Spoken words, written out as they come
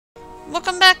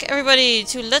Welcome back, everybody,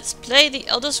 to Let's Play the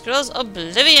Elder Scrolls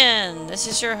Oblivion. This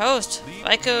is your host,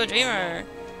 Vico Dreamer.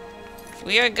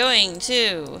 We are going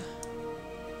to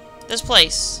this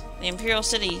place, the Imperial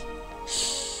City.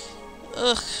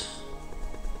 Ugh.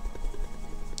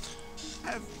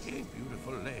 Have a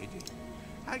beautiful lady.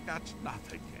 I got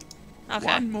nothing yet. Okay.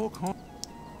 One more coin.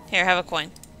 Here, have a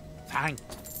coin.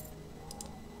 Thanks.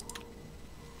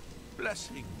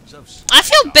 Blessings of. I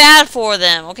feel bad for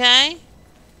them, okay?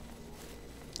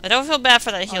 I don't feel bad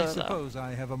for that healer, I suppose though.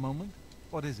 I have a moment.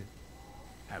 What is it?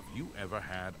 Have you ever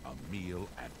had a meal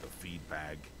at the feed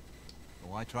bag?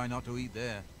 Oh, I try not to eat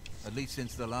there. At least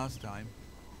since the last time.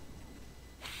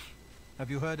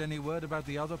 Have you heard any word about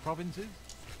the other provinces?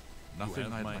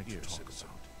 Nothing I'd my like to ears, talk citizen.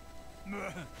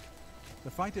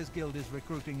 The Fighters Guild is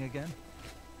recruiting again.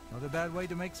 Not a bad way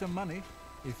to make some money,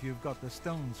 if you've got the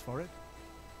stones for it.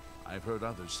 I've heard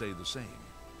others say the same.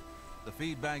 The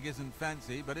feed bag isn't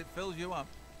fancy, but it fills you up.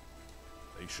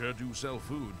 They sure do sell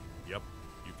food. Yep,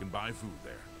 you can buy food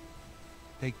there.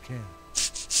 Take care.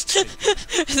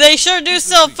 They sure do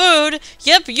sell food.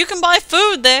 Yep, you can buy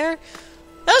food there.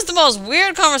 That was the most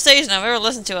weird conversation I've ever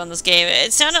listened to on this game.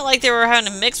 It sounded like they were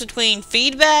having a mix between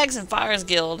feed bags and Fighters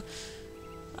Guild.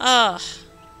 Ugh.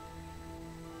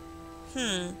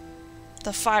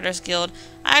 The Fighters Guild.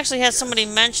 I actually had somebody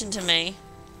mention to me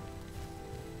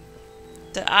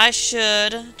that I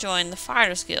should join the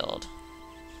Fighters Guild.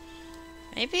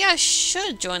 Maybe I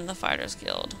should join the Fighters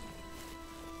Guild.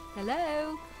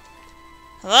 Hello?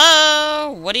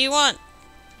 Hello? What do you want,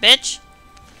 bitch?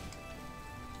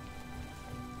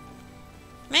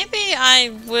 Maybe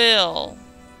I will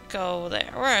go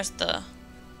there. Where's the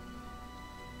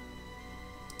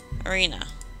arena?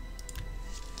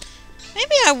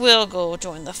 Maybe I will go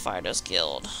join the Fighters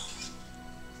Guild.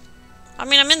 I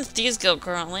mean, I'm in the Thieves Guild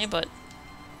currently, but...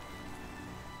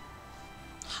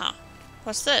 Huh.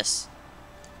 What's this?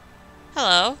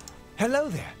 Hello. Hello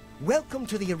there. Welcome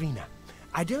to the arena.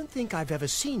 I don't think I've ever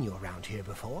seen you around here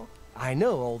before. I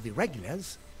know all the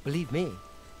regulars, believe me.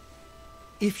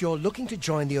 If you're looking to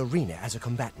join the arena as a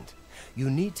combatant, you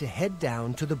need to head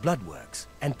down to the Bloodworks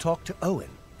and talk to Owen,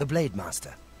 the Blade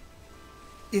Master.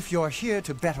 If you're here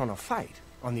to bet on a fight,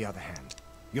 on the other hand,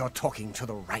 you're talking to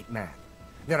the right man.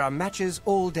 There are matches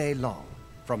all day long,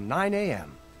 from 9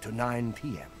 a.m. to 9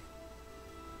 p.m.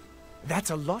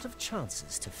 That's a lot of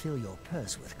chances to fill your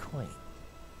purse with coin.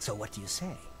 So what do you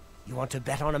say? You want to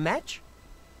bet on a match?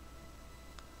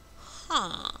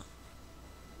 Huh.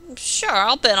 Sure,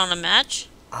 I'll bet on a match.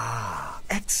 Ah,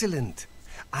 excellent.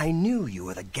 I knew you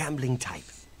were the gambling type.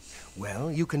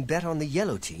 Well, you can bet on the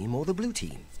yellow team or the blue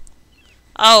team.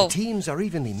 Oh. The teams are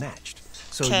evenly matched,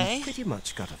 so Okay. you've pretty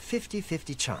much got a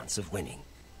 50-50 chance of winning.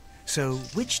 So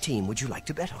which team would you like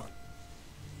to bet on?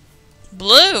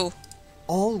 Blue.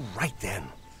 All right then.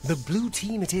 The blue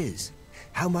team it is.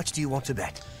 How much do you want to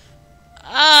bet?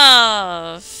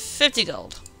 50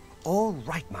 gold. All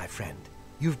right, my friend.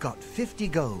 You've got 50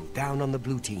 gold down on the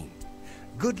blue team.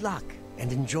 Good luck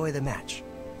and enjoy the match.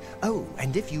 Oh,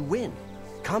 and if you win,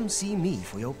 come see me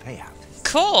for your payout.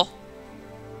 Cool.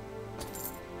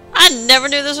 I never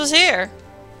knew this was here.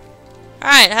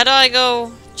 Alright, how do I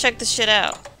go check this shit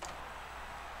out?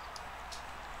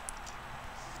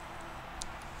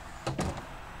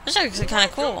 This looks kind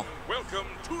of cool. Welcome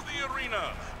to the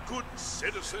arena, good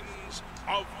citizens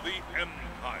of the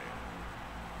Empire.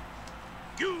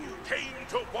 You came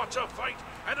to watch a fight,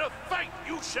 and a fight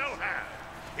you shall have.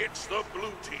 It's the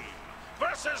blue team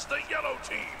versus the yellow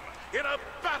team in a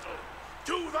battle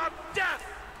to the death.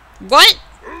 What?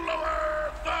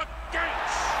 Lower the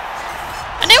gates.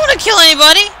 I didn't want to kill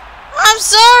anybody. I'm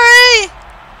sorry.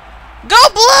 Go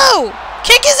blue.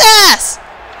 Kick his ass.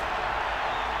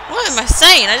 What am I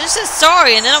saying? I just said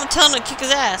sorry and then I'm telling him to kick his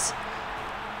ass.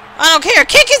 I don't care.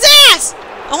 Kick his ass.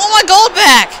 I want my gold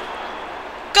back.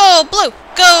 Go blue.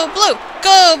 Go blue.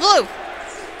 Go blue.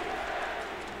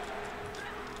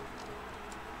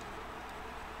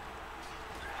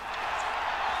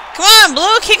 Come on,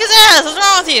 blue. Kick his ass. What's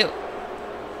wrong with you?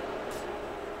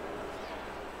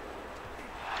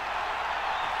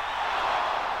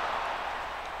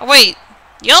 Oh, wait.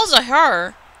 Yell's a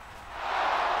her.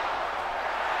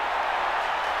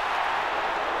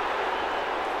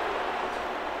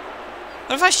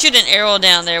 What if I shoot an arrow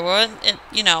down there? Will it,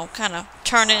 you know, kind of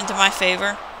turn it into my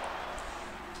favor?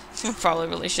 Probably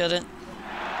really shouldn't.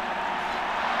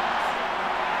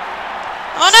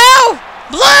 Oh no!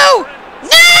 Blue!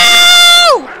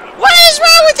 No! What is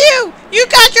wrong with you? You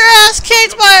got your ass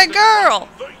kicked by a girl!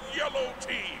 The yellow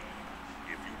team.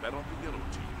 If you bet on the yellow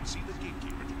team, see the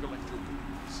gatekeeper to collect your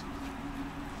goods.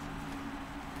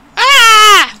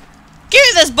 Ah! Give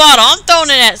me this bottle. I'm throwing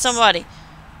it at somebody.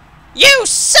 You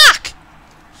suck!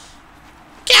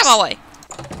 Get out of my way.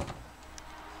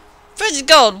 50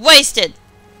 gold wasted.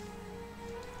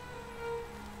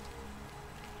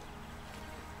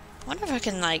 I wonder if I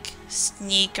can, like,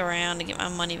 sneak around to get my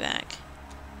money back.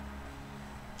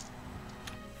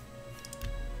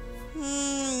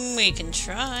 We can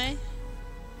try.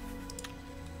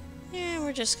 Yeah,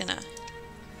 we're just gonna...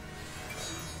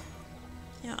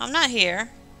 Yeah, I'm not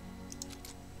here.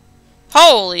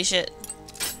 Holy shit.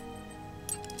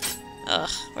 Ugh,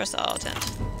 where's the auto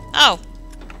tent? Oh!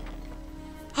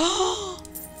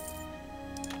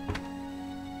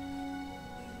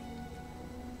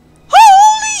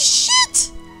 Holy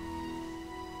shit!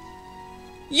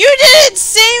 You didn't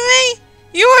see me?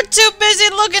 You were too busy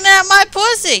looking at my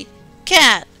pussy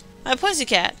cat. My pussy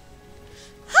cat.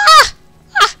 Ha!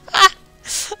 Ha! Ha!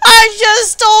 I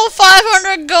just stole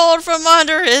 500 gold from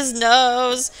under his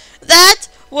nose. That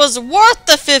was worth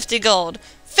the 50 gold.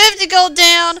 50 gold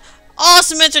down,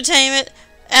 awesome entertainment,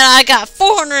 and I got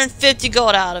 450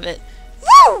 gold out of it.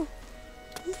 Woo!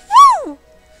 Woo!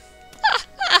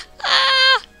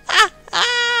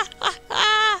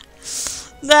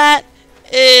 That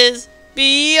is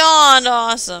beyond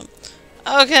awesome.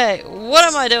 Okay, what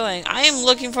am I doing? I am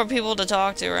looking for people to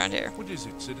talk to around here. What is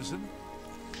it, citizen?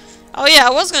 Oh yeah, I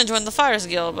was going to join the Fighters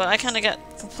Guild, but I kind of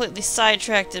got completely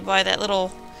sidetracked by that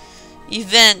little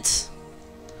event.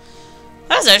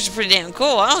 That was actually pretty damn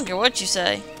cool. I don't care what you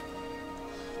say.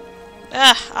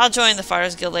 I'll join the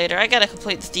Fighters Guild later. I gotta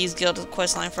complete the Thieves Guild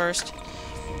questline first.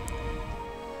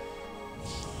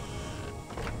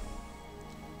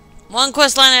 One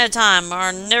questline at a time, or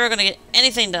I'm never gonna get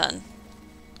anything done.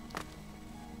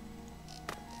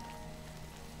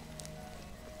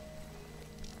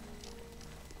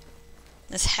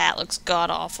 This hat looks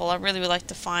god-awful. I really would like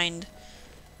to find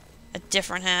a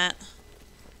different hat.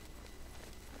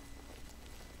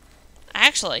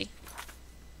 Actually,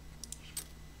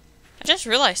 I just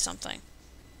realized something.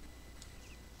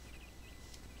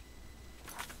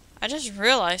 How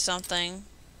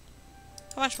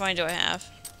much money do I have?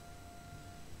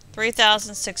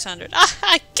 3,600. Ah,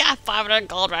 I got 500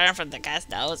 gold right in front of the guy's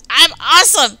nose. I'm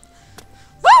awesome!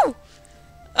 Woo!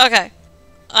 Okay.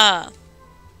 God,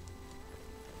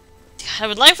 I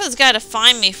would like for this guy to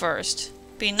find me first.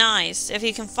 Be nice. If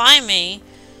he can find me,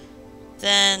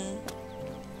 then...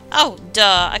 Oh,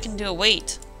 duh. I can do a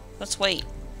wait. Let's wait.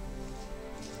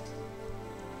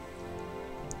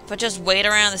 If I just wait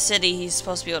around the city, he's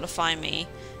supposed to be able to find me.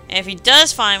 And if he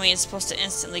does find me, it's supposed to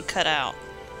instantly cut out.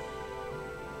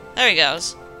 There he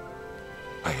goes.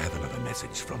 I have another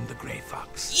message from the Grey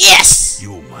Fox. Yes!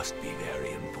 You must be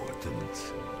very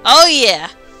important. Oh, yeah.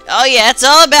 Oh, yeah. It's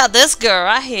all about this girl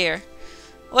right here.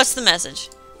 What's the message?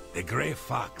 The Grey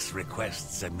Fox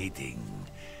requests a meeting.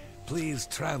 Please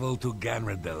travel to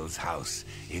Ganradel's house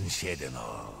in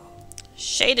Shadenhall.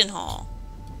 Shadenhall.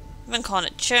 I've been calling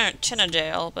it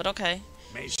Chinadale, but okay.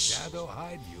 May Shadow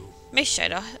hide you. May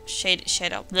Shadow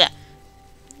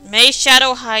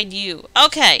hide you.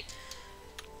 Okay.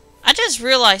 I just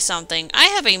realized something. I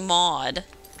have a mod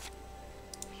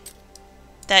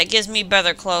that gives me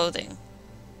better clothing.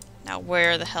 Now,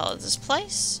 where the hell is this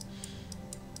place?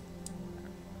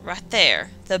 Right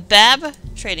there. The Bab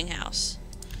Trading House.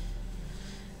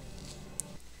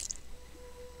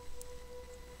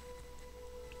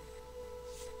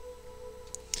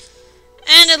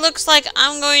 And it looks like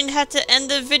I'm going to have to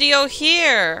end the video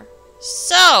here.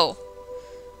 So,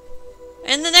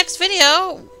 in the next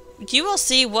video, you will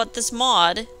see what this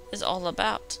mod is all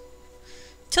about.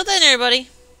 Till then, everybody.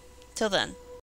 Till then.